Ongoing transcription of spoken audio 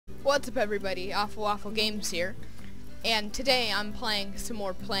What's up everybody, Waffle Games here, and today I'm playing some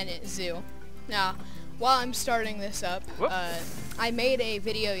more Planet Zoo. Now, while I'm starting this up, I made a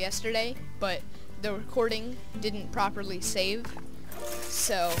video yesterday, but the recording didn't properly save,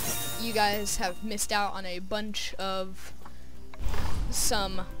 so you guys have missed out on a bunch of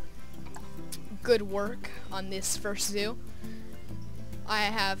some good work on this first zoo. I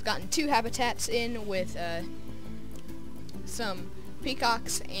have gotten 2 habitats in with some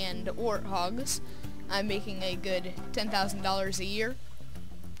peacocks and warthogs. I'm making a good $10,000 a year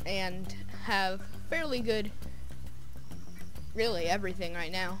and have fairly good, really everything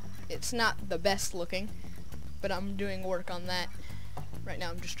right now. It's not the best looking, but I'm doing work on that. Right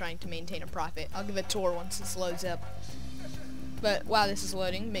now I'm just trying to maintain a profit. I'll give a tour once this loads up. But while this is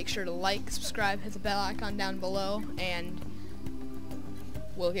loading, make sure to like, subscribe, hit the bell icon down below, and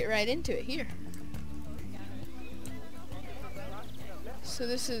we'll get right into it here. So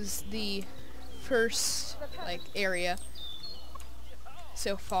this is the first area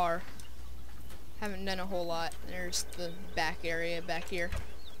so far. Haven't done a whole lot. There's the back area back here.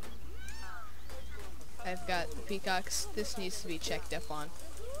 I've got the peacocks. This needs to be checked up on.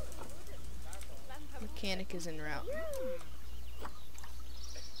 Mechanic is en route.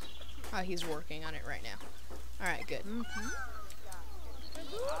 Oh, he's working on it right now. Alright, good.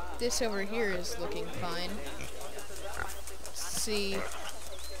 This over here is looking fine. See,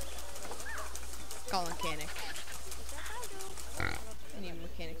 call a mechanic. I need a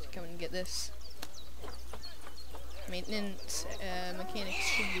mechanic to come and get this. Maintenance mechanics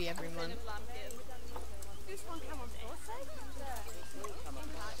should be every month.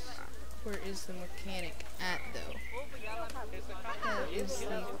 Where is the mechanic at though? That is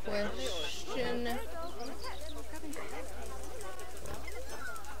the question.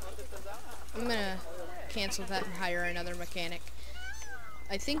 I'm gonna cancel that and hire another mechanic.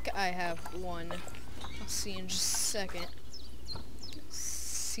 I think I have one. I'll see in just a second.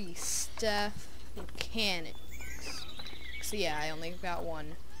 See, staff mechanics. So yeah, I only got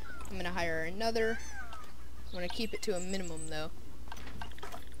one. I'm gonna hire another. I'm gonna keep it to a minimum though,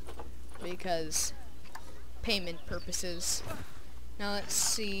 because payment purposes. Now let's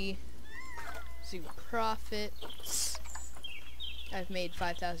see. Zoo profits. I've made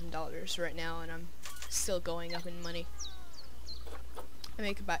 $5,000 right now, and I'm still going up in money. I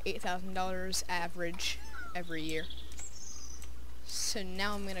make about $8,000 average every year. So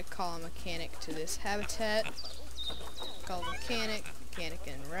now I'm gonna call a mechanic to this habitat. Call mechanic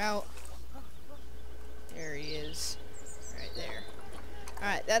en route. There he is, right there.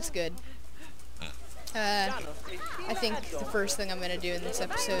 Alright, that's good. I think the first thing I'm gonna do in this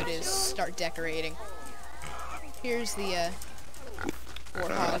episode is start decorating. Here's the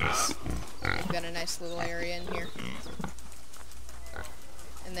warthogs. We've got a nice little area in here.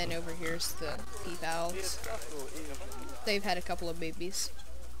 And then over here's the peafowls. They've had a couple of babies.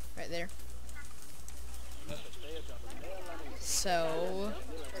 Right there. So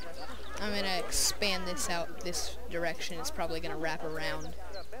I'm gonna expand this out this direction. It's probably gonna wrap around.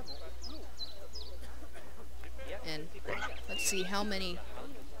 And let's see how many.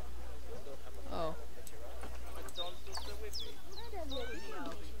 Oh.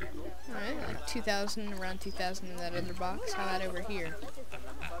 Alright, like 2,000, around 2,000 in that other box. How about over here?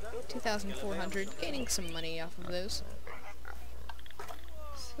 2,400, gaining some money off of those.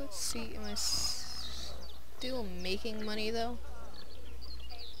 So let's see, am I still making money though?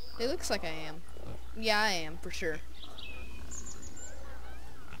 It looks like I am. Yeah, I am, for sure.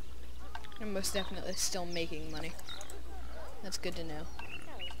 I'm most definitely still making money. That's good to know.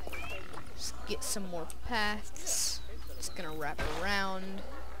 Just get some more paths. It's gonna wrap around.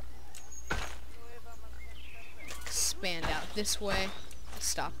 Expand out this way.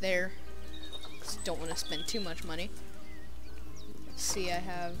 Stop there. Just don't want to spend too much money. Let's see, I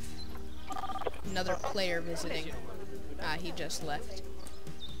have another player visiting. Ah, he just left.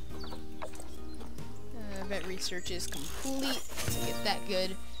 Vet research is complete. Let's get that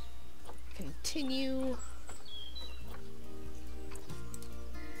good. Continue.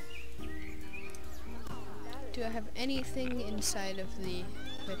 Do I have anything inside of the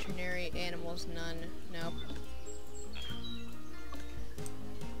veterinary animals? None. Nope.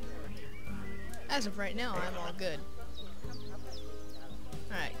 As of right now, I'm all good.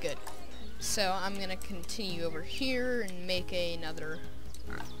 Alright, good. So I'm gonna continue over here and make another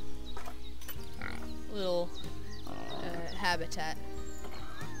little habitat.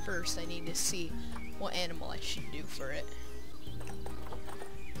 First, I need to see what animal I should do for it.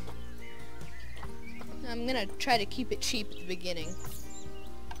 I'm gonna try to keep it cheap at the beginning.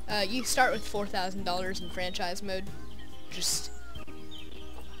 You start with $4,000 in franchise mode. Just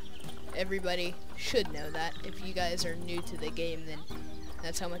everybody should know that. If you guys are new to the game, then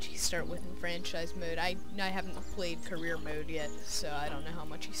that's how much you start with in franchise mode. I haven't played career mode yet, so I don't know how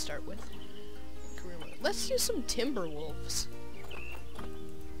much you start with in career mode. Let's do some Timberwolves.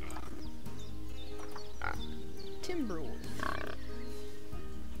 Timberwolf.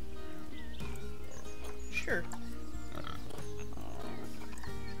 Sure.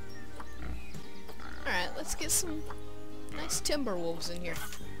 Alright, let's get some nice Timberwolves in here.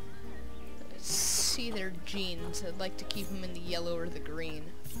 Let's see their genes. I'd like to keep them in the yellow or the green.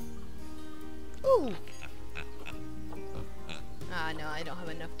 Ooh! Ah, no, I don't have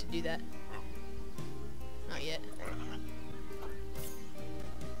enough to do that. Not yet.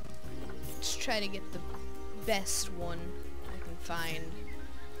 Let's try to get the best one I can find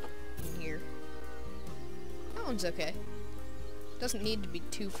in here. That one's okay. Doesn't need to be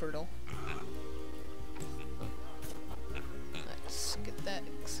too fertile. Let's get that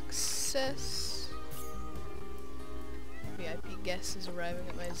success. VIP guest is arriving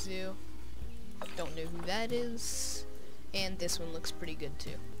at my zoo. Don't know who that is. And this one looks pretty good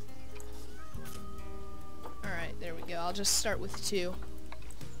too. Alright, there we go. I'll just start with 2.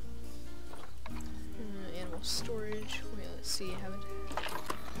 Animal storage. Wait, let's see. I haven't.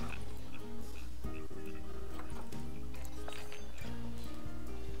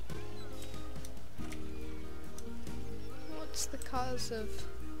 What's the cause of...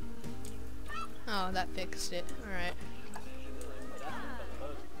 Oh, that fixed it. Alright.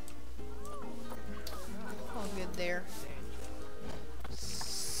 All good there. Let's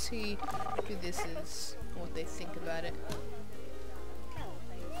see who this is, what they think about it.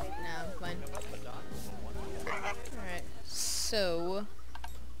 Nah, I'm fine. Alright, so...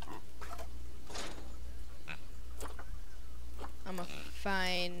 I'm gonna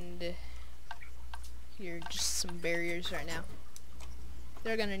find... Here, just some barriers right now.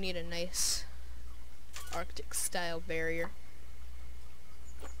 They're gonna need a nice Arctic style barrier.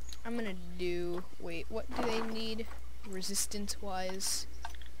 I'm gonna do, wait, what do they need resistance wise?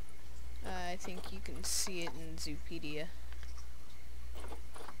 I think you can see it in Zoopedia.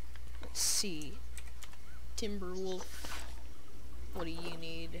 Let's see. Timberwolf, what do you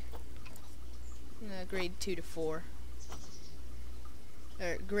need? Grade 2 to 4.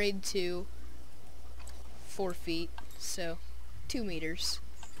 Or grade 2, 4 feet, so 2 meters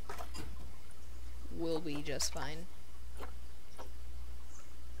will be just fine.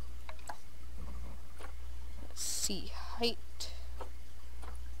 Let's see, height.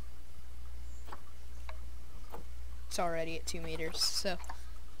 It's already at 2 meters, so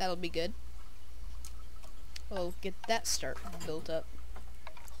that'll be good. We'll get that start built up.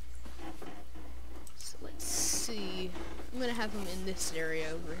 So let's see. I'm gonna have them in this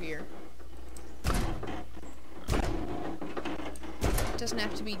area over here. Doesn't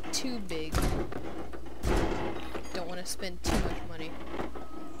have to be too big. Don't want to spend too much money.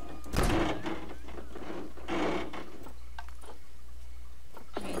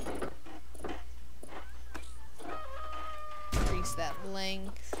 Increase that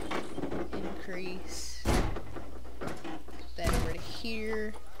length. Increase. Put that over to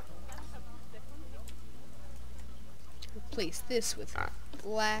here. Replace this with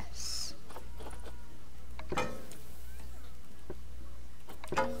glass.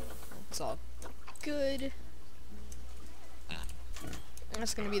 It's all good.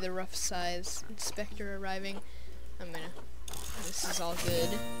 That's gonna be the rough size. Inspector arriving. This is all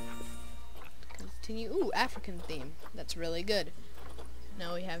good. Continue. Ooh, African theme. That's really good.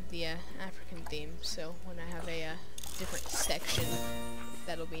 Now we have the African theme, so when I have a different section,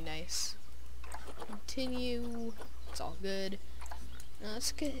 that'll be nice. Continue. It's all good. Now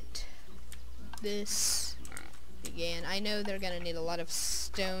let's get this began. I know they're gonna need a lot of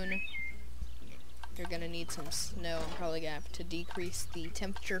stone. They're gonna need some snow. I'm probably gonna have to decrease the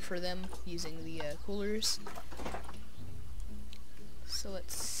temperature for them using the coolers. So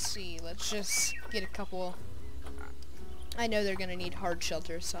let's see. Let's just get a couple. I know they're gonna need hard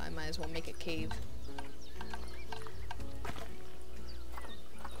shelters, so I might as well make a cave.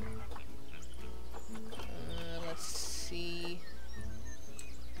 Let's see.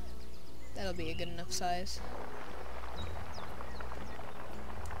 That'll be a good enough size.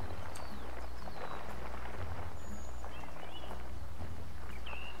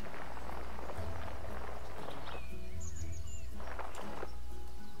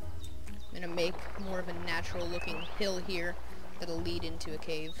 I'm gonna make more of a natural looking hill here that'll lead into a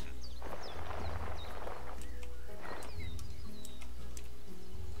cave.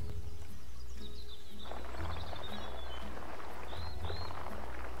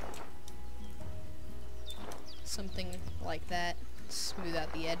 Something like that. smooth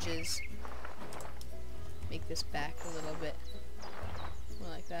out the edges. Make this back a little bit more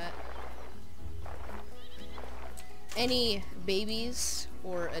like that. Any babies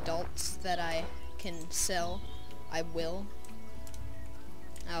or adults that I can sell, I will.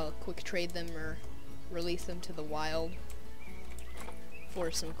 I'll quick trade them or release them to the wild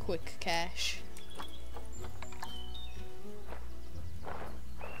for some quick cash.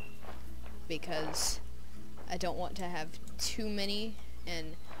 Because I don't want to have too many,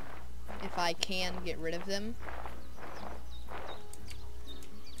 and if I can get rid of them,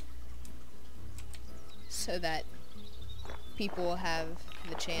 so that people will have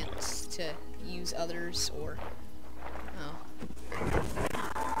the chance to use others, or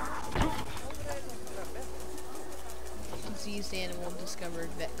diseased animal discovered,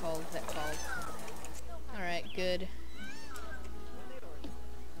 vet called. Alright, good.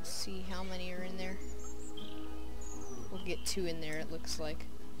 Let's see how many are in there. We'll get 2 in there, it looks like.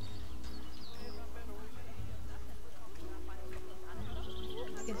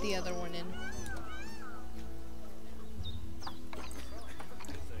 Get the other one in.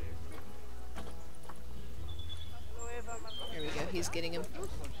 There we go, he's getting him.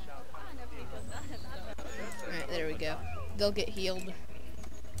 Alright, there we go. They'll get healed.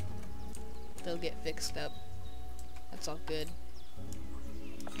 They'll get fixed up. That's all good.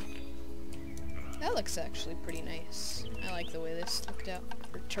 That looks actually pretty nice. I like the way this looked out,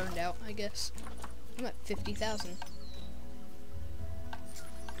 or turned out, I guess. I'm at 50,000.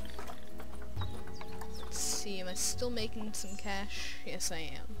 Let's see, am I still making some cash? Yes, I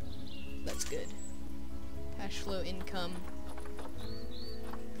am. That's good. Cash flow income.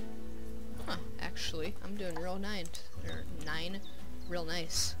 Huh, actually, I'm doing real real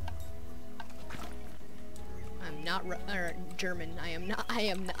nice. I'm not German. I'm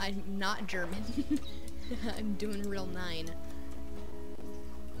not German. I'm doing real 9.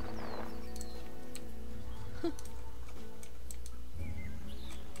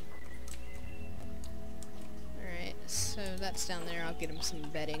 Alright, so that's down there. I'll get him some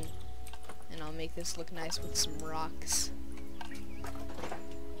bedding, and I'll make this look nice with some rocks.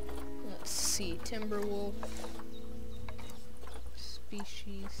 Let's see, Timberwolf.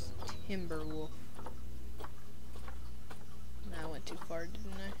 Species Timberwolf. I went too far,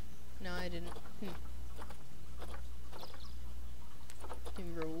 didn't I? No, I didn't.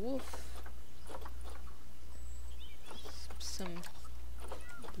 Timberwolf. Some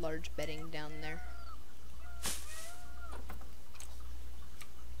large bedding down there.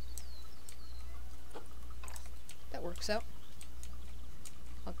 That works out.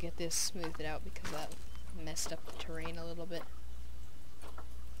 I'll get this smoothed out because that messed up the terrain a little bit.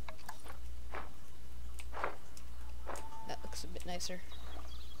 Looks a bit nicer.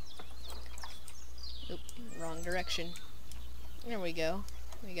 Oop, wrong direction. There we go.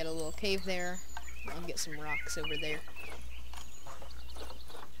 We got a little cave there. I'll get some rocks over there.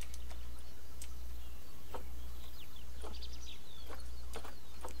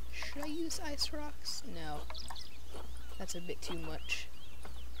 Should I use ice rocks? No. That's a bit too much.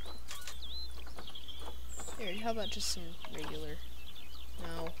 Here, how about just some regular?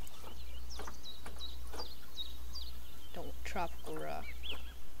 No. Don't want tropical rock.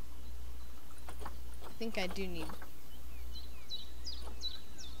 I think I do need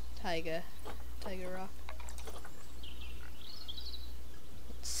taiga rock.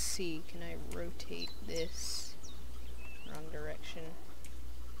 Let's see, can I rotate this? Wrong direction.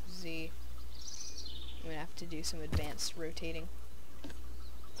 Z. I'm gonna have to do some advanced rotating.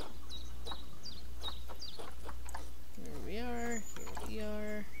 Here we are, here we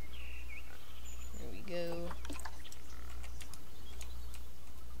are. There we go.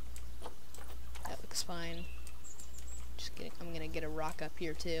 Looks fine. Just kidding. I'm gonna get a rock up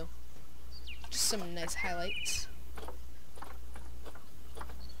here too. Just some nice highlights.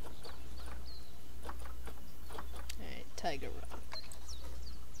 Alright, taiga rock.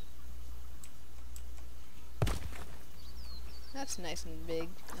 That's nice and big.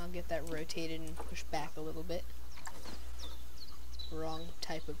 I'll get that rotated and pushed back a little bit. Wrong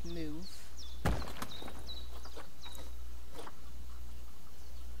type of move.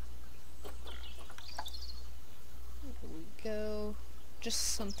 Go,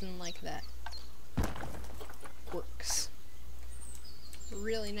 just something like that. Works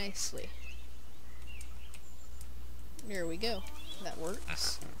really nicely. There we go. That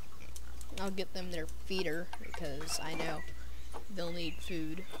works. I'll get them their feeder because I know they'll need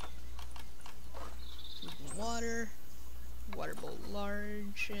food. Water bowl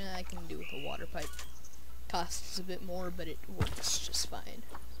large. I can do with a water pipe. Costs a bit more, but it works just fine.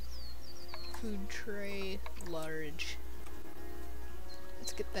 Food tray large.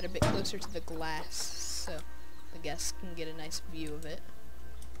 Let's get that a bit closer to the glass so the guests can get a nice view of it.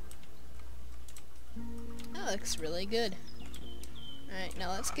 That looks really good. Alright, now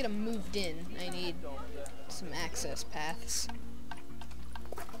let's get them moved in. I need some access paths.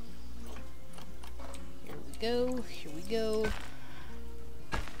 Here we go, here we go.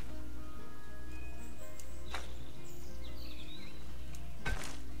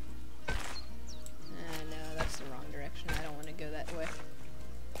 No, that's the wrong direction. I don't want to go that way.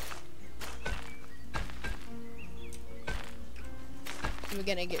 I'm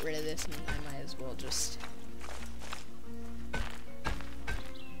gonna get rid of this and I might as well just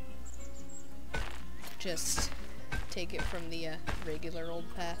take it from the regular old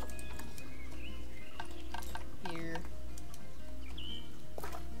path. Here.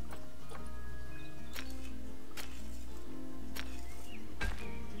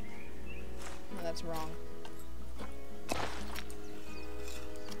 No, that's wrong.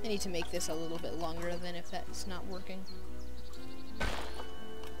 I need to make this a little bit longer than if that's not working.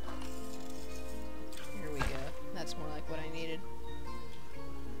 Here we go. That's more like what I needed.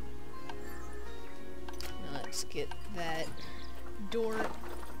 Now let's get that door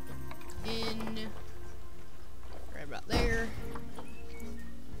in right about there.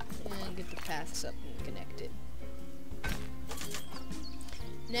 And get the paths up and connect it.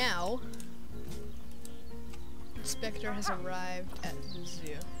 Now, Inspector has arrived at the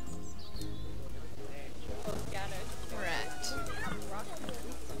zoo. We're at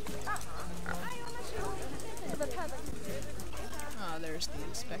oh, there's the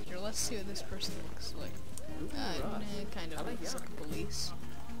inspector. Let's see what this person looks like. Kind of looks like police.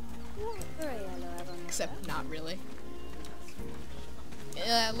 Except not really.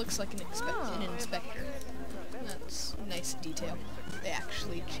 It looks like an inspector. That's a nice detail. They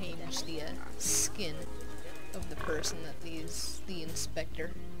actually changed the skin of the person that the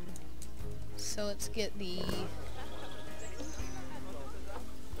inspector. So let's get the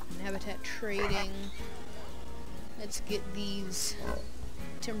habitat trading. Let's get these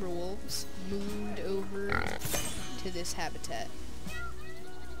timber wolves moved over to this habitat.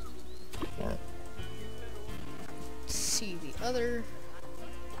 Let's see the other.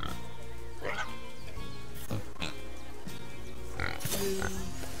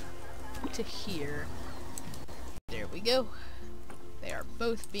 Move to here. There we go. They are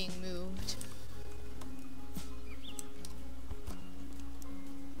both being moved.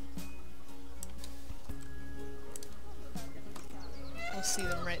 We'll see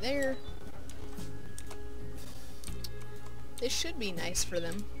them right there. This should be nice for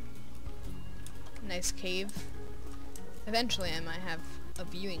them. Nice cave. Eventually I might have a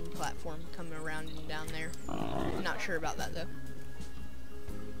viewing platform coming around and down there. I'm not sure about that though.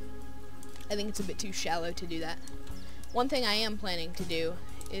 I think it's a bit too shallow to do that. One thing I am planning to do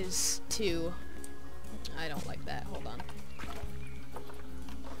is to... I don't like that. Hold on.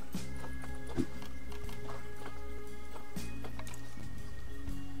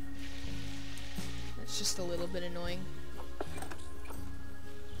 That's just a little bit annoying.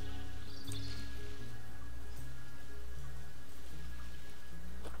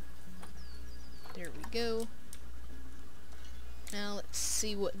 There we go. Now let's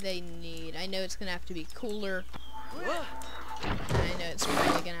see what they need. I know it's gonna have to be cooler. I know it's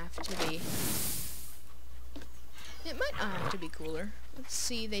probably gonna have to be... It might not have to be cooler. Let's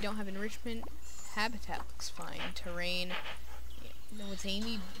see, they don't have enrichment. Habitat looks fine. Terrain. No, they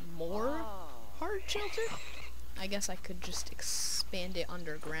need more hard shelter? I guess I could just expand it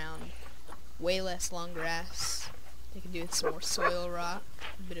underground. Way less long grass. They can do with some more soil rock,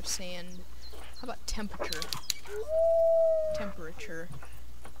 a bit of sand. How about temperature? Temperature.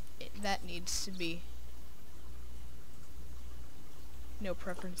 That needs to be... No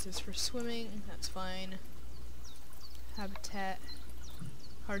preferences for swimming, that's fine. Habitat.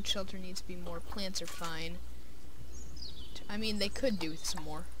 Hard shelter needs to be more. Plants are fine. I mean, they could do with some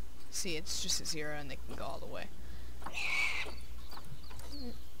more. See, it's just a 0 and they can go all the way.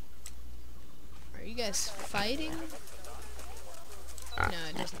 Are you guys fighting? No,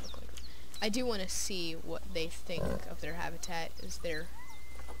 it doesn't look like it. I do want to see what they think of their habitat.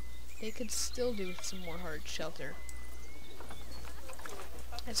 They could still do with some more hard shelter.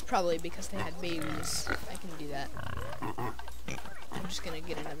 That's probably because they had babies. I can do that. I'm just gonna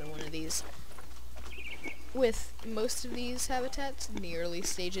get another one of these. With most of these habitats in the early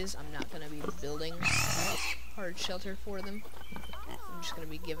stages, I'm not gonna be building hard shelter for them. I'm just gonna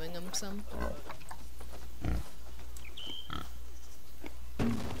be giving them some.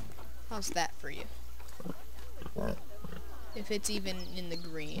 How's that for you? If it's even in the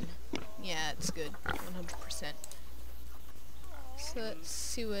green. Yeah, it's good. 100%. So let's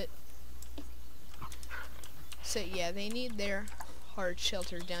see what... So yeah, they need their hard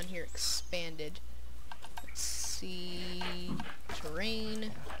shelter down here expanded. Let's see...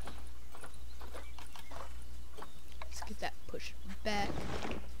 Terrain. Let's get that pushed back.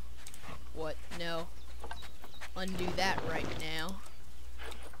 What? No. Undo that right now.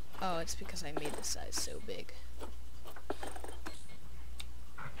 Oh, it's because I made the size so big.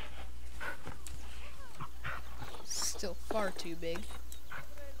 Still far too big.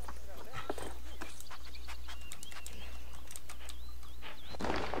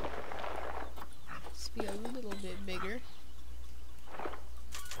 Let's be a little bit bigger.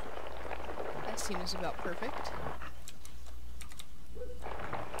 That seems about perfect.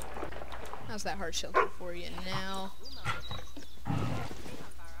 How's that hard shelter for you now? Alright,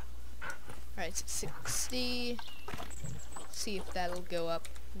 it's at 60. See if that'll go up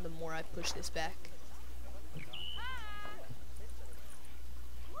the more I push this back.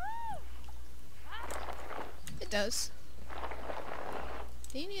 It does.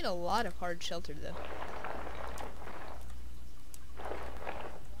 You need a lot of hard shelter though.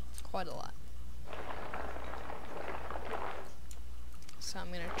 Quite a lot. So I'm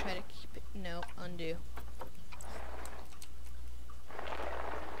gonna try to keep it, no, undo.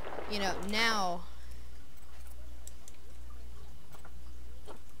 You know, now,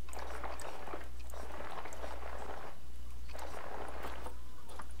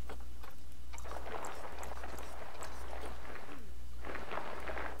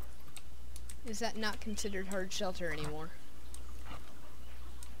 is that not considered hard shelter anymore?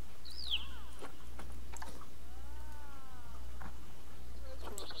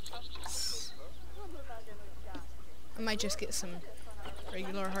 I might just get some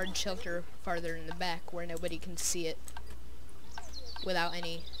regular hard shelter farther in the back where nobody can see it without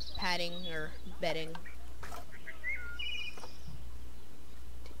any padding or bedding.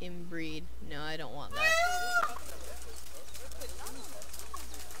 To inbreed. No, I don't want that.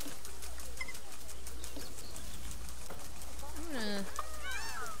 I'm gonna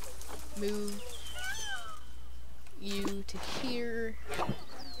move you to here.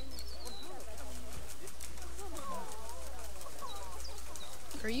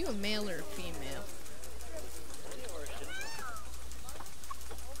 Are you a male or a female?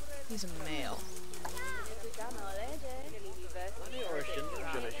 He's a male.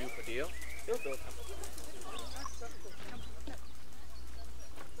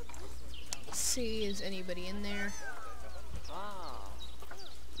 Let's see, is anybody in there?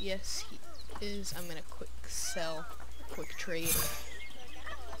 Yes, he is. I'm gonna quick sell, quick trade.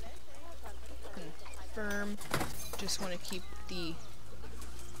 Confirm. Just want to keep the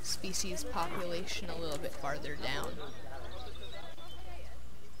species population a little bit farther down.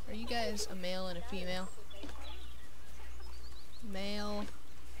 Are you guys a male and a female? Male,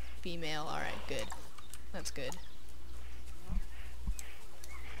 female, alright, good. That's good.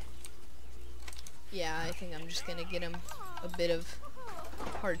 Yeah, I think I'm just gonna get him a bit of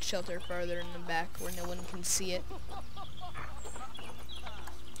hard shelter farther in the back where no one can see it.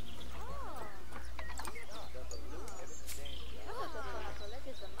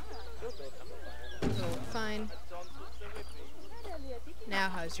 Oh, fine. Now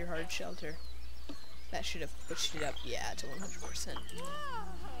how's your hard shelter? That should have pushed it up, yeah, to 100%.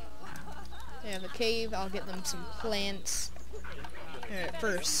 They have a cave, I'll get them some plants. Alright,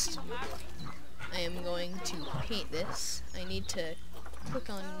 first, I am going to paint this. I need to click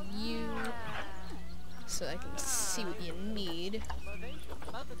on you so I can see what you need.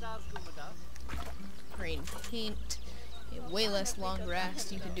 Green paint. Way less long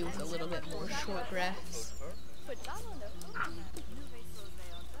grass. You can do with a little bit more short grass.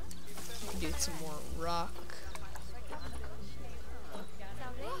 You can do with some more rock.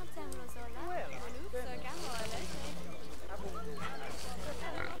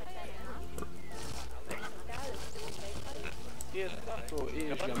 You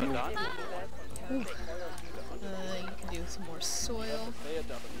can do with some more soil.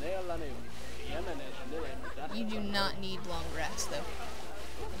 You do not need long grass though.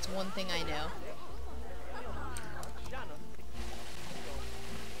 That's one thing I know.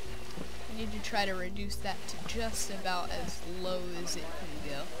 I need to try to reduce that to just about as low as it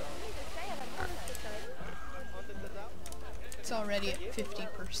can go. It's already at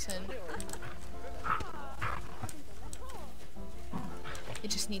 50%. It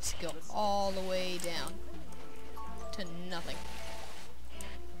just needs to go all the way down to nothing.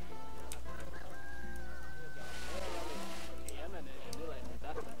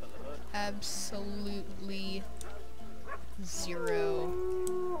 Absolutely zero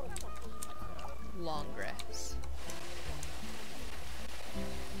long grass.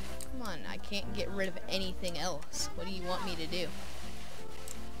 on, I can't get rid of anything else. What do you want me to do?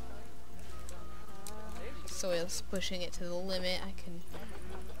 Soil's pushing it to the limit. I can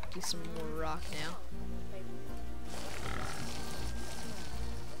do some more rock now.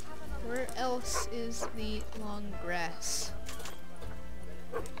 Where else is the long grass?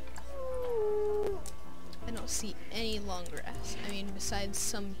 I don't see any long grass. I mean, besides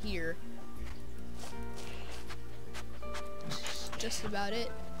some here. Just about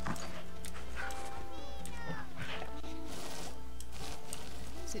it.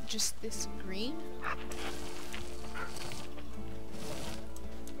 Is it just this green?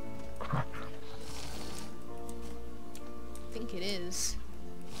 I think it is.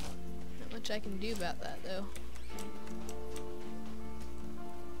 Not much I can do about that, though.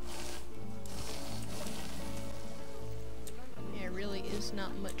 Yeah, really is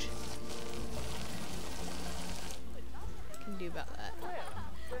not much I can do about that.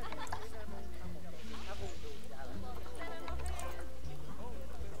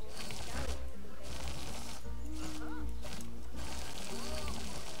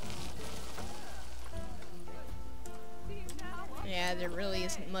 Yeah, there really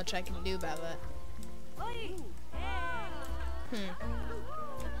isn't much I can do about that. I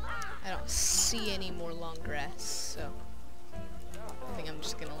don't see any more long grass, so I think I'm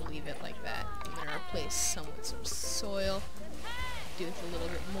just gonna leave it like that. I'm gonna replace some with some soil, do with a little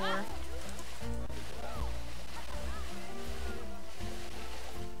bit more.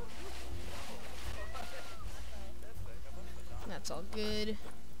 That's all good.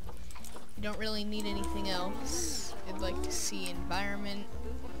 You don't really need anything else. I'd like to see environment.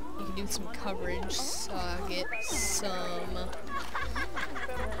 You can do some coverage, so I'll get some.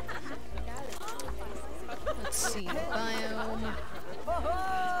 Let's see, biome.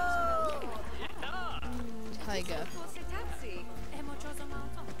 Taiga.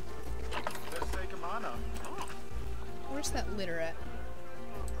 Where's that litter at?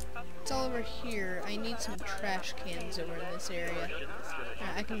 It's all over here. I need some trash cans over in this area.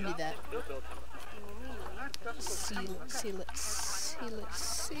 Alright, I can do that. Let's see.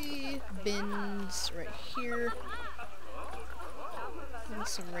 Bins right here. And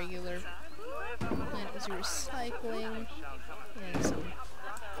some regular Planet Zoo recycling. And some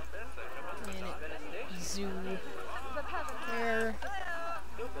Planet Zoo there.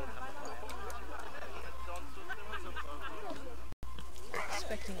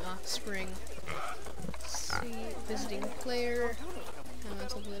 Expecting offspring. Let's see, visiting player.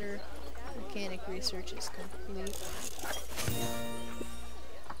 Elemental glitter. Mechanic research is complete.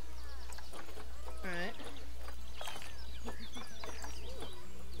 Alright.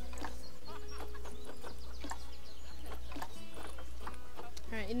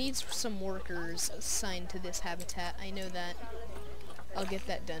 Alright, it needs some workers assigned to this habitat. I know that. I'll get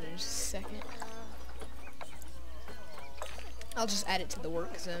that done in just a second. I'll just add it to the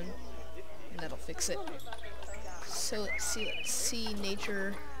work zone, and that'll fix it. So let's see,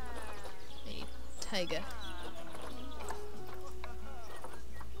 nature, a taiga.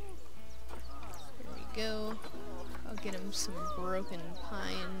 There we go. I'll get him some broken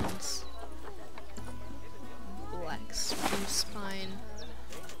pines, black spruce pine,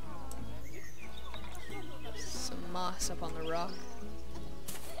 some moss up on the rock.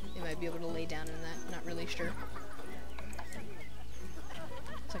 They might be able to lay down in that, not really sure.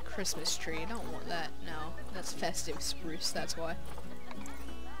 It's a Christmas tree. I don't want that. No, that's festive spruce. That's why.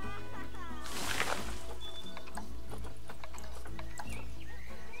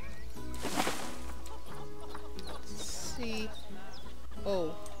 Let's see.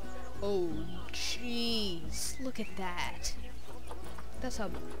 Oh, jeez! Look at that. That's a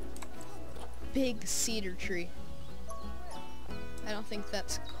big cedar tree. I don't think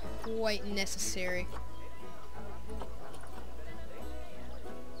that's quite necessary.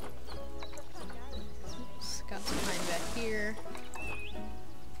 Got some pine back here.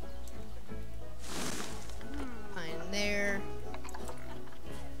 Pine there.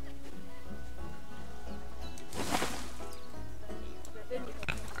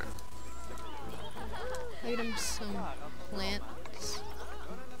 Item some plants.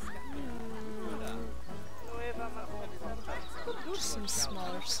 Just some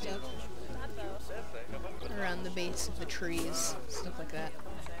smaller stuff around the base of the trees, stuff like that.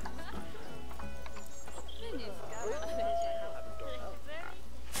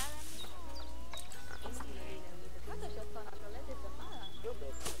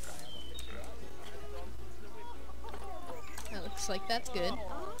 That looks like that's good.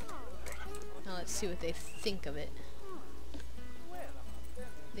 Now let's see what they think of it.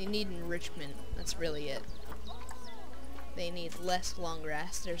 They need enrichment, that's really it. They need less long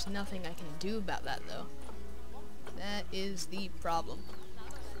grass. There's nothing I can do about that, though. That is the problem.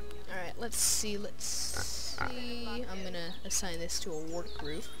 Alright, let's see. I'm gonna assign this to a work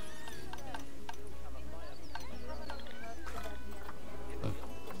group.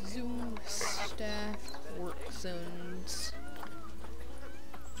 Zoo, staff, work zones.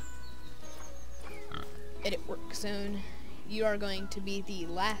 Edit work zone. You are going to be the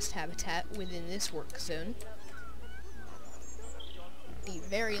last habitat within this work zone. The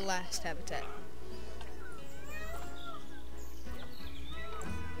very last habitat.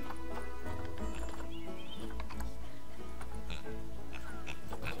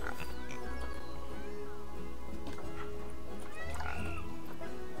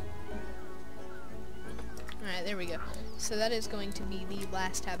 Alright, there we go. So that is going to be the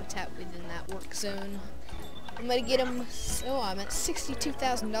last habitat within that work zone. I'm gonna get him. Oh, I'm at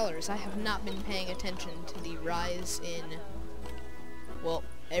 $62,000. I have not been paying attention to the rise in, well,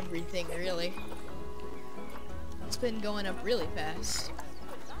 everything really. It's been going up really fast.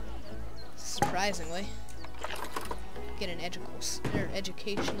 Surprisingly. Get an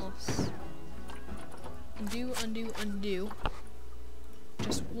educational. Undo, undo, undo.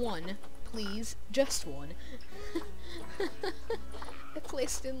 Just one, please. Just one. I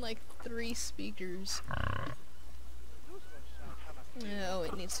placed in like 3 speakers. Oh,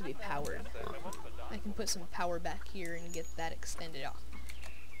 it needs to be powered. I can put some power back here and get that extended off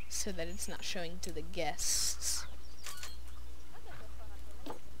so that it's not showing to the guests.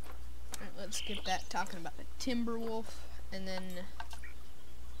 Alright, let's get that talking about the Timberwolf, and then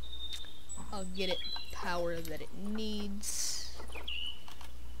I'll get it power that it needs.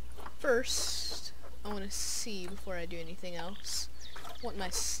 First, I want to see, before I do anything else, what my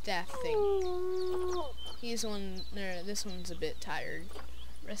staff think. This one's a bit tired.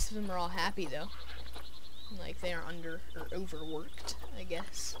 Rest of them are all happy though. Like they are under or overworked, I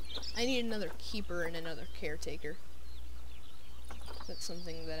guess. I need another keeper and another caretaker. That's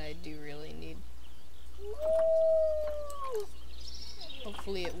something that I do really need.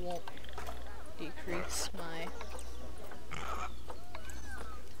 Hopefully it won't decrease my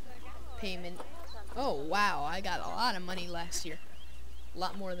payment. Oh wow, I got a lot of money last year. A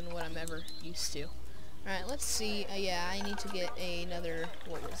lot more than what I'm ever used to. Alright, let's see. Yeah, I need to get another,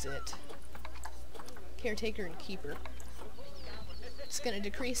 what was it? Caretaker and keeper. It's gonna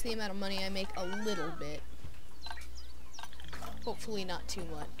decrease the amount of money I make a little bit. Hopefully not too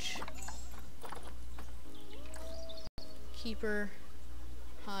much. Keeper.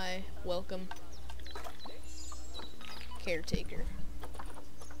 Hi, welcome. Caretaker.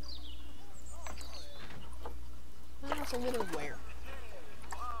 That's a litter where?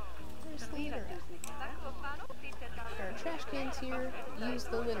 Where's the litter at? There are trash cans here. Use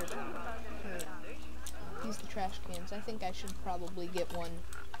the litter. Or use the trash cans. I think I should probably get one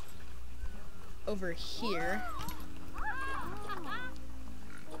over here.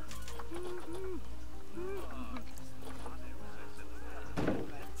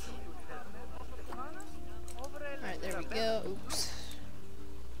 Alright, there we go. Oops.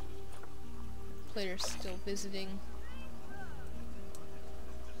 Player's still visiting.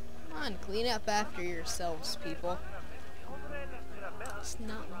 Come on, clean up after yourselves, people. It's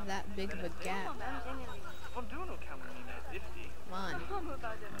not that big of a gap. Come on.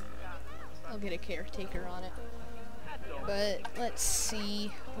 I'll get a caretaker on it. But, let's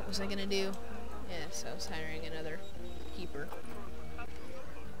see. What was I gonna do? Yes, I was hiring another keeper.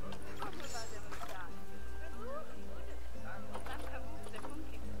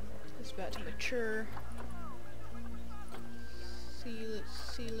 It's about to mature.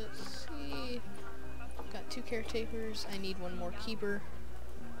 Let's see. Got 2 caretakers. I need 1 more keeper.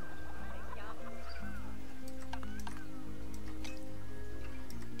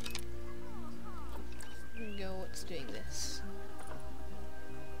 Here we go. What's doing this?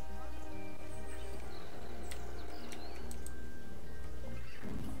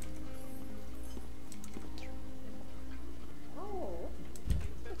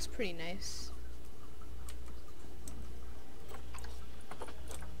 That's pretty nice.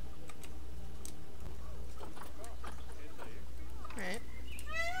 Alright.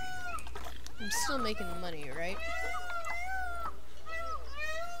 I'm still making money, right?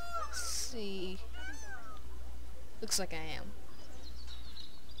 Let's see. Looks like I am.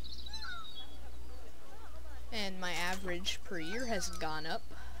 And my average per year has gone up.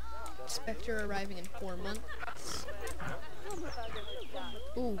 Spectre arriving in 4 months.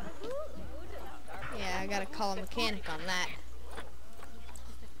 Ooh. Yeah, I gotta call a mechanic on that.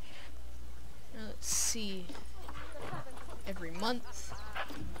 Now let's see. Every month.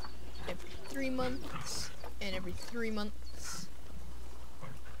 Every 3 months. and every 3 months.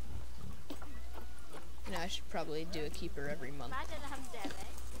 You know, I should probably do a keeper every month.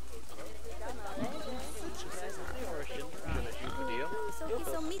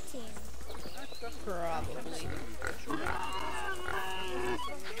 Probably.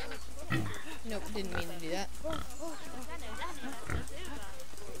 Nope, didn't mean to do that.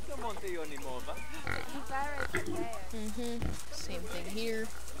 Same thing here.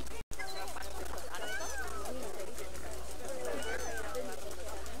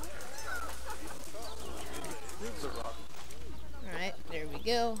 Alright, there we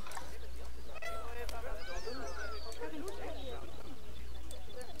go.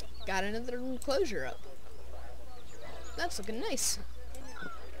 Got another enclosure up. That's looking nice.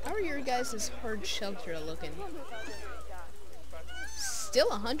 How are your guys' hard shelter looking? Still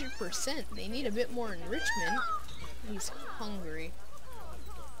 100%. They need a bit more enrichment. He's hungry.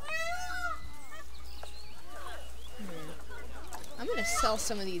 I'm gonna sell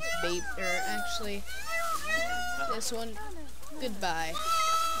some of these actually, this one. Goodbye.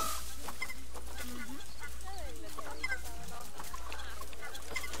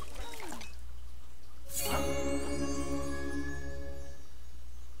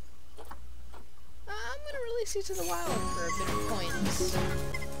 Release you to the wild for a bit of points.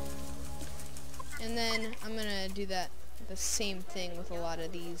 And then I'm gonna do the same thing with a lot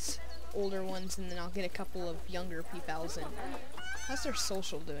of these older ones, and then I'll get a couple of younger peafowls in. How's their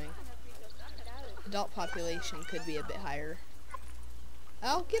social doing? Adult population could be a bit higher.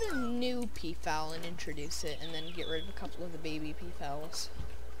 I'll get a new peafowl and introduce it, and then get rid of a couple of the baby peafowls.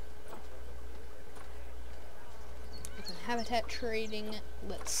 Habitat trading,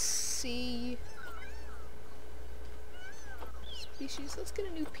 let's see. Species, let's get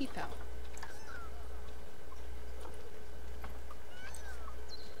a new peafowl.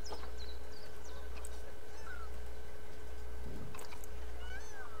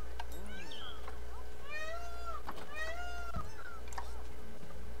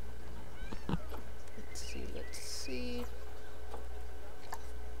 Let's see.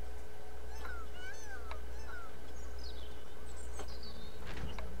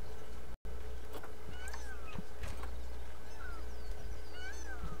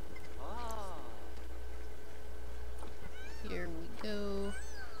 Here we go.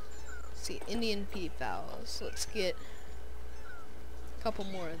 Let's see, Indian peafowls. Let's get a couple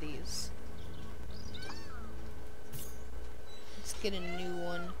more of these. Let's get a new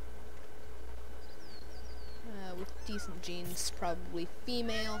one. With decent genes, probably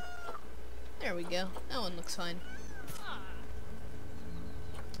female. There we go. That one looks fine.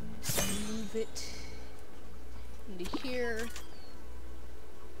 Move it into here.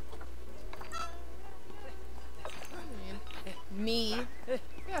 Me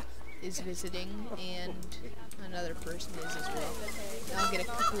is visiting, and another person is as well. And I'll get a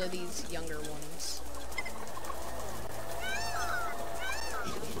couple of these younger ones.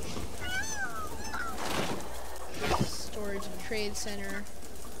 Storage and trade center.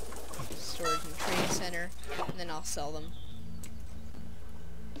 Storage and trade center. And then I'll sell them.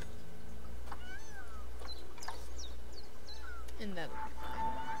 And that'll be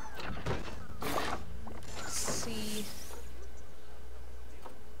fine. Let's see.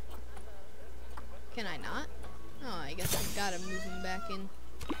 Can I not? Oh, I guess I've got to move him back in.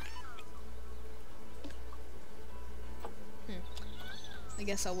 I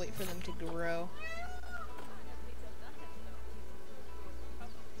guess I'll wait for them to grow.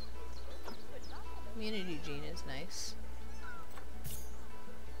 Community gene is nice.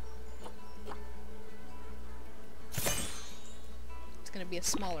 It's gonna be a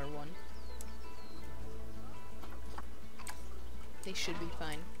smaller one. They should be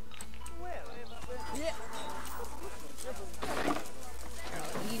fine.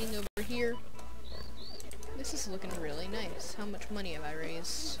 Eating over here. This is looking really nice. How much money have I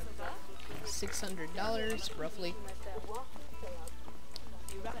raised? $600, roughly.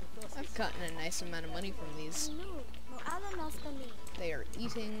 I've gotten a nice amount of money from these. They are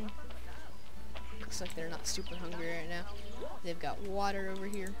eating. Looks like they're not super hungry right now. They've got water over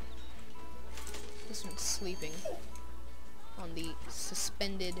here. This one's sleeping on the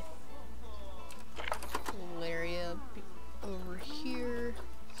suspended little area over here.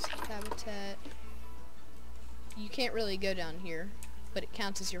 Habitat. You can't really go down here, but it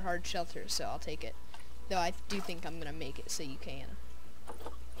counts as your hard shelter, so I'll take it. Though I do think I'm gonna make it so you can.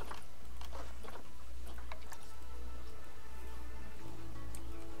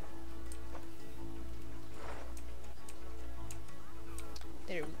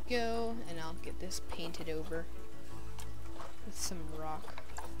 There we go, and I'll get this painted over with some rock.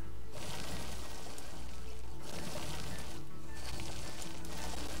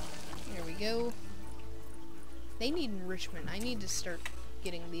 go. They need enrichment. I need to start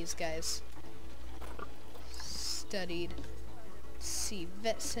getting these guys studied. Let's see,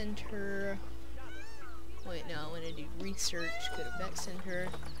 vet center. Wait, no, I'm gonna do research. Go to vet center.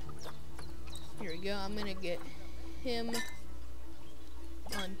 Here we go. I'm gonna get him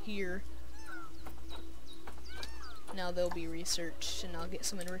on here. Now they'll be researched, and I'll get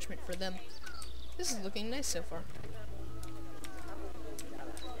some enrichment for them. This is looking nice so far.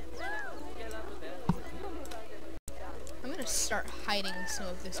 I'm gonna start hiding some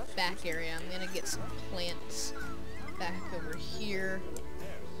of this back area. I'm gonna get some plants back over here.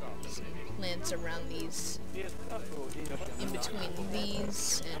 Some plants around these, in between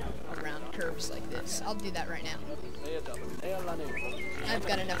these, and around curves like this. I'll do that right now. I've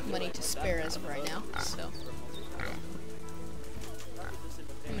got enough money to spare as of right now, so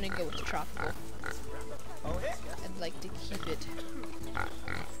I'm gonna go with tropical. I'd like to keep it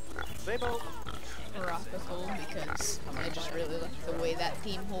tropical because I just really like the way that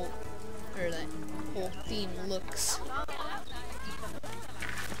that whole theme looks.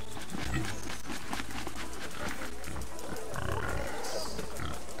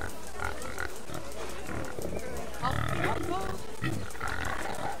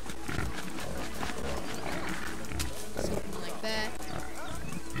 Something like that.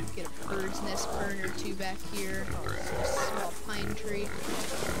 Get a bird's nest burn or two back here. A small pine tree.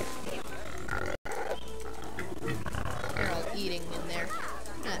 They're all eating in there.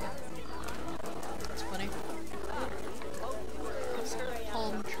 That's funny. Some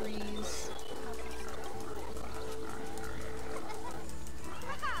palm trees.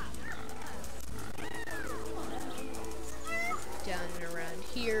 Down and around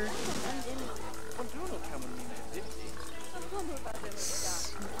here.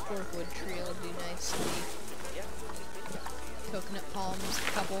 Corkwood tree will do nicely. Coconut palms,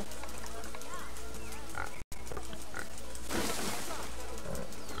 a couple.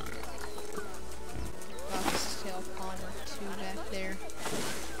 Foxtail palm or two back there.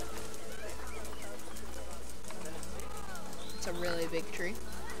 It's a really big tree.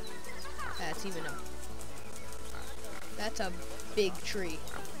 That's a big tree.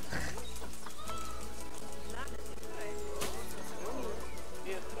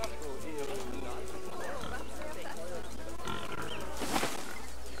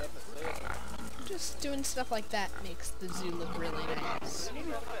 Just doing stuff like that makes the zoo look really nice.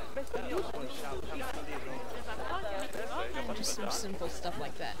 Just some simple stuff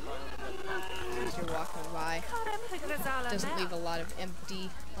like that. As you're walking by, doesn't leave a lot of empty,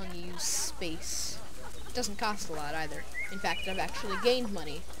 unused space. Doesn't cost a lot either. In fact, I've actually gained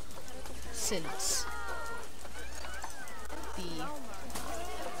money since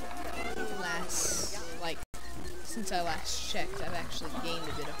since I last checked. I've actually gained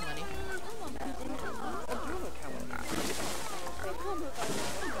a bit of money.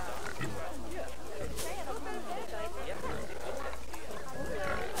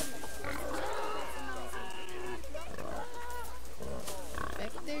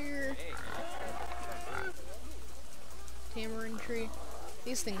 Back there. Tamarind tree.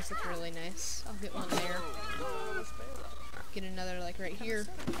 These things look really nice. I'll get one there. Get another like right here.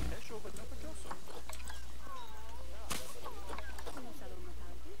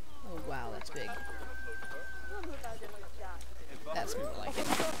 Oh wow, that's big. That's more like it.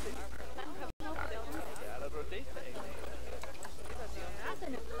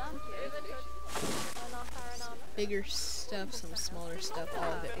 Bigger stuff, some smaller stuff,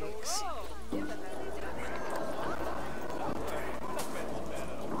 all of it looks.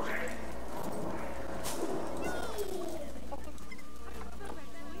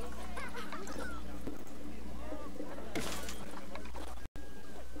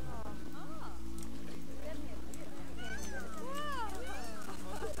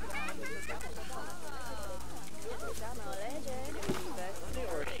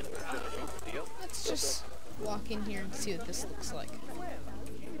 Let's just walk in here and see what this looks like.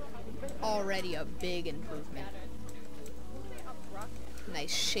 Already a big improvement.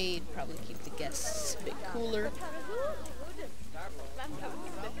 Nice shade, probably keep the guests a bit cooler.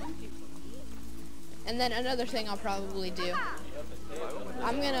 And then another thing I'll probably do,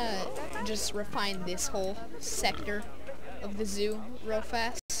 I'm gonna just refine this whole sector of the zoo real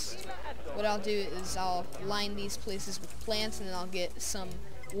fast. What I'll do is I'll line these places with plants, and then I'll get some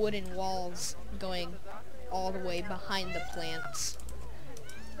wooden walls going all the way behind the plants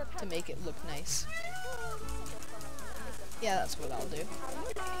to make it look nice. Yeah, that's what I'll do.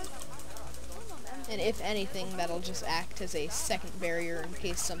 And if anything, that'll just act as a second barrier in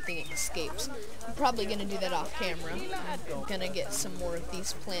case something escapes. I'm probably going to do that off camera. I'm going to get some more of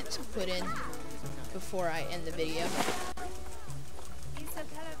these plants put in before I end the video.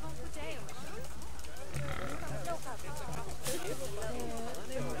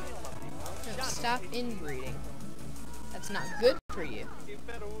 No, stop inbreeding. That's not good for you.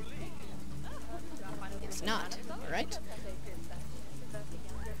 It's not, alright?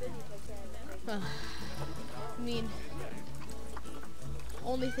 I mean,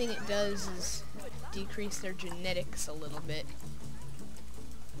 only thing it does is decrease their genetics a little bit.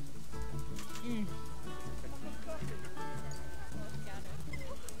 I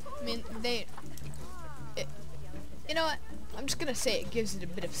mean, you know what? I'm just gonna say it gives it a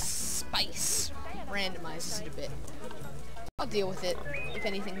bit of spice. Randomizes it a bit. I'll deal with it. If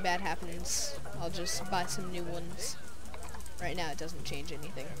anything bad happens, I'll just buy some new ones. Right now it doesn't change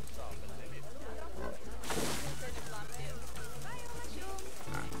anything.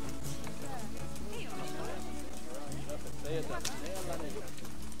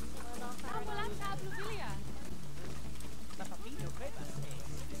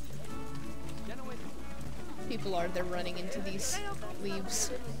 People they're running into these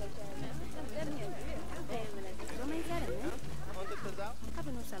leaves.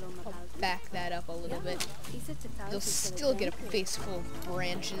 I'll back that up a little bit. You'll still get a face full of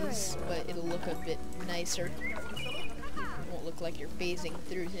branches, but it'll look a bit nicer. Won't look like you're phasing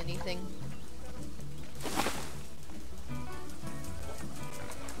through anything.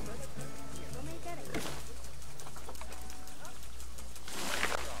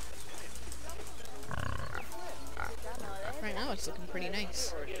 Right now it's looking pretty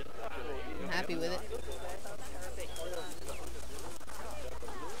nice. I'm happy with it.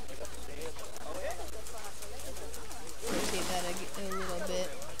 Rotate that a little bit.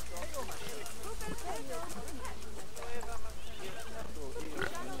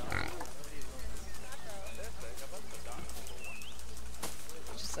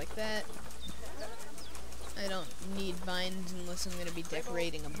 Just like that. I don't need vines unless I'm going to be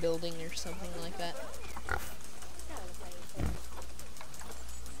decorating a building or something like that.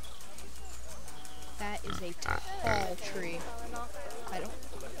 That is a tall tree. I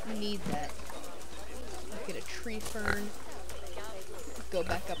don't need that. Get a tree fern. Go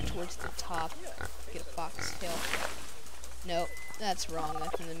back up towards the top. Get a foxtail. Nope, that's wrong.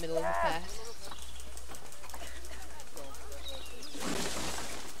 That's in the middle of the path.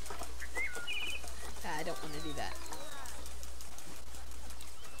 I don't want to do that.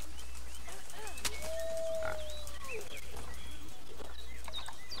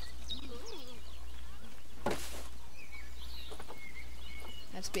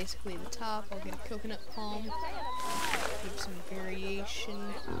 That's basically the top. I'll get a coconut palm. Give some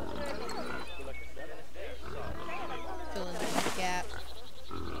variation. Fill in that gap.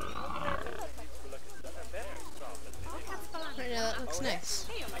 Right now that looks nice.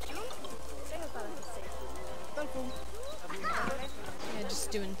 Yeah,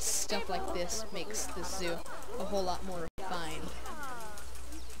 just doing stuff like this makes the zoo a whole lot more refined.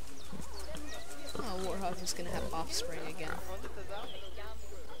 Oh, warthog is gonna have offspring again.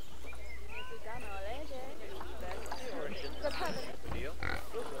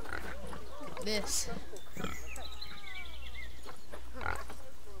 This.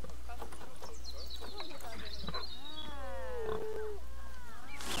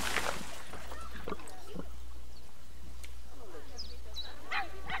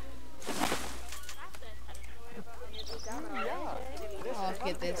 I'll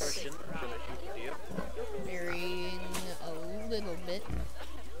get this varying a little bit.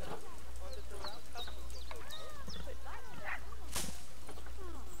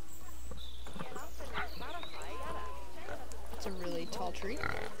 It's a really tall tree.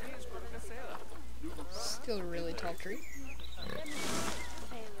 Still a really tall tree.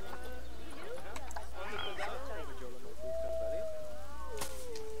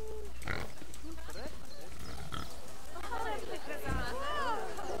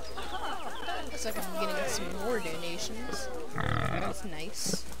 Looks like I'm getting some more donations. That's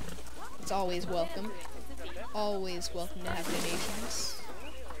nice. It's always welcome. Always welcome to have donations.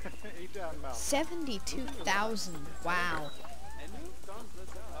 72,000. Wow.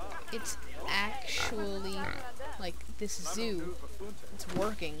 It's actually, like, this zoo, it's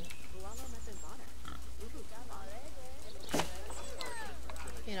working.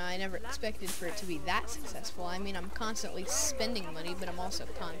 You know, I never expected for it to be that successful. I mean, I'm constantly spending money, but I'm also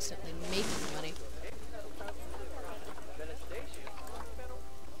constantly making money.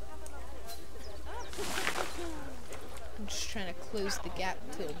 I'm just trying to close the gap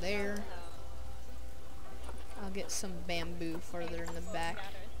till there. I'll get some bamboo further in the back.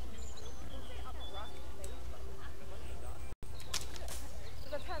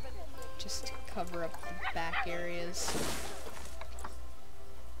 Just to cover up the back areas.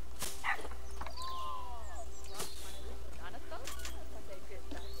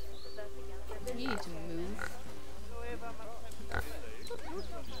 You need to move.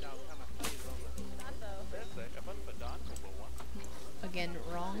 Again,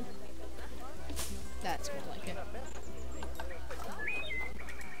 wrong. That's more like it.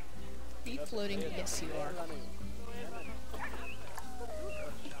 Are you floating? Yes, you are.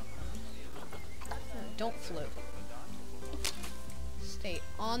 No, don't float. Stay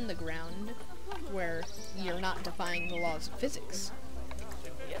on the ground where you're not defying the laws of physics.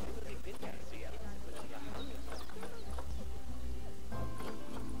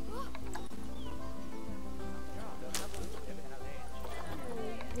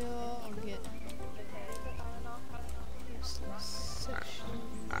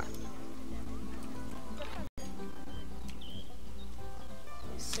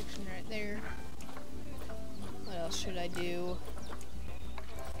 Section right there. What else should I do?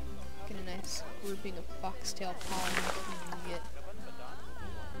 Get a nice grouping of foxtail palm and get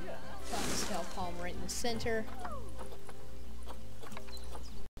foxtail palm right in the center.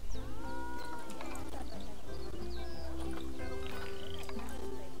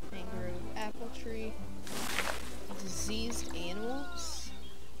 Mangrove apple tree. Diseased animals.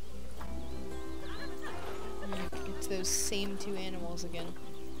 It's those same two animals again.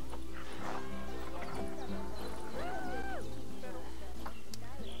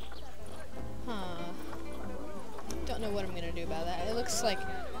 Don't know what I'm gonna do about that. It looks like,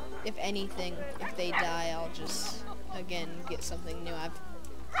 if anything, if they die, I'll just, again, get something new. I've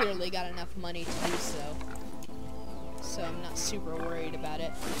clearly got enough money to do so. So I'm not super worried about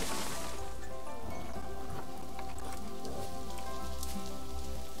it.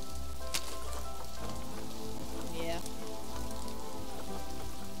 Yeah.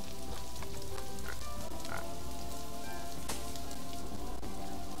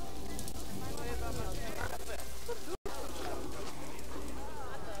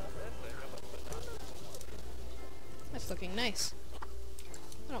 That's looking nice.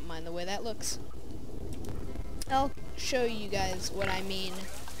 I don't mind the way that looks. I'll show you guys what I mean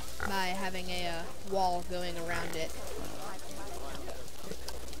by having a wall going around it.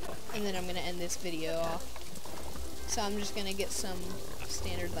 And then I'm going to end this video off. So I'm just going to get some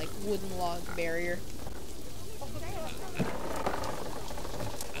standard like wooden log barrier.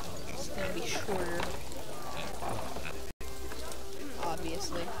 It's going to be shorter.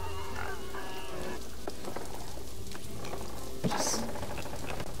 Obviously. Just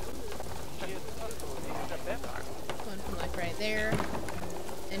going from like right there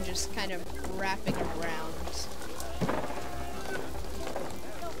and just kind of wrapping around.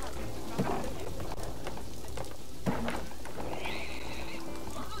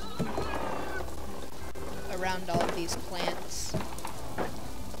 Around all of these plants.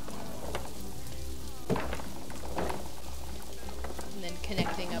 And then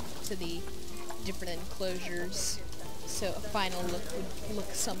connecting up to the different enclosures. So a final look would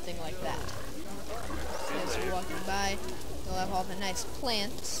look something like that. So as you're walking by, you'll have all the nice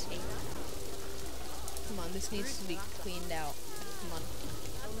plants. Come on, this needs to be cleaned out. Come on.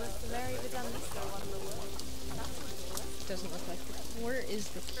 Doesn't look like it. Where is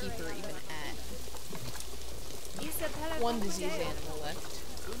the keeper even at? One diseased animal left.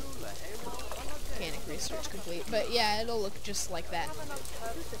 Mechanic research complete. But yeah, it'll look just like that.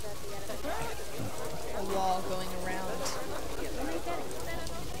 A wall going around.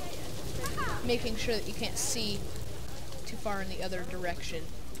 Making sure that you can't see too far in the other direction.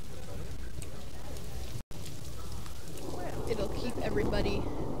 It'll keep everybody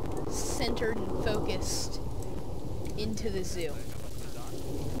centered and focused into the zoo.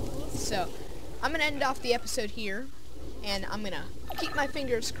 So, I'm gonna end off the episode here, and I'm gonna keep my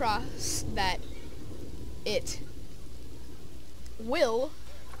fingers crossed that it will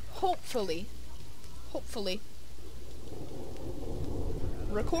hopefully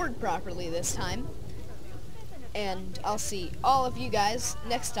record properly this time, and I'll see all of you guys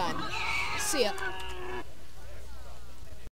next time. See ya.